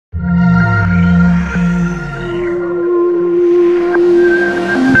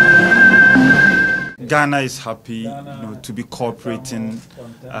Ghana is happy to be cooperating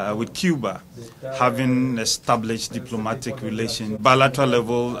with Cuba, having established diplomatic relations. Bilateral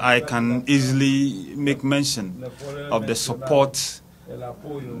level, I can easily make mention of the support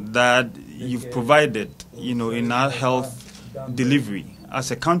that you've provided, in our health delivery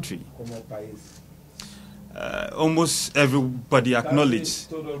as a country. Almost everybody acknowledges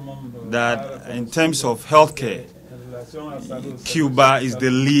that in terms of healthcare, Cuba is the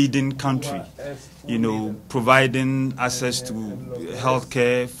leading country, providing access to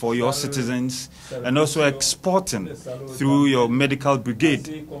healthcare for your citizens and also exporting through your medical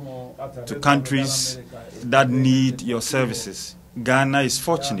brigade to countries that need your services. Ghana is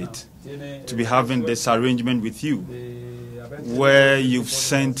fortunate to be having this arrangement with you, where you've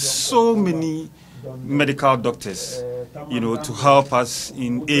sent so many medical doctors, to help us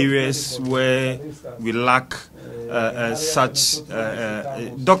in areas where we lack such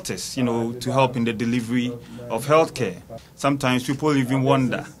doctors, to help in the delivery of healthcare. Sometimes people even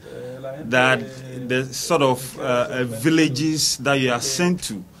wonder that the sort of villages that you are sent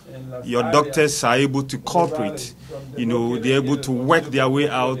to, your doctors are able to cooperate, they're able to work their way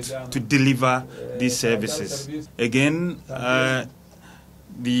out to deliver these services. Again,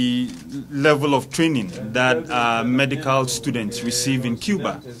 the level of training that medical students receive in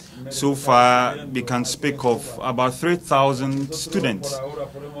Cuba. So far, we can speak of about 3,000 students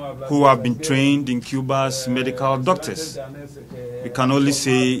who have been trained in Cuba as medical doctors. We can only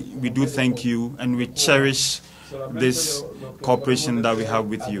say we do thank you and we cherish this cooperation that we have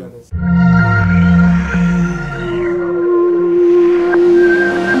with you.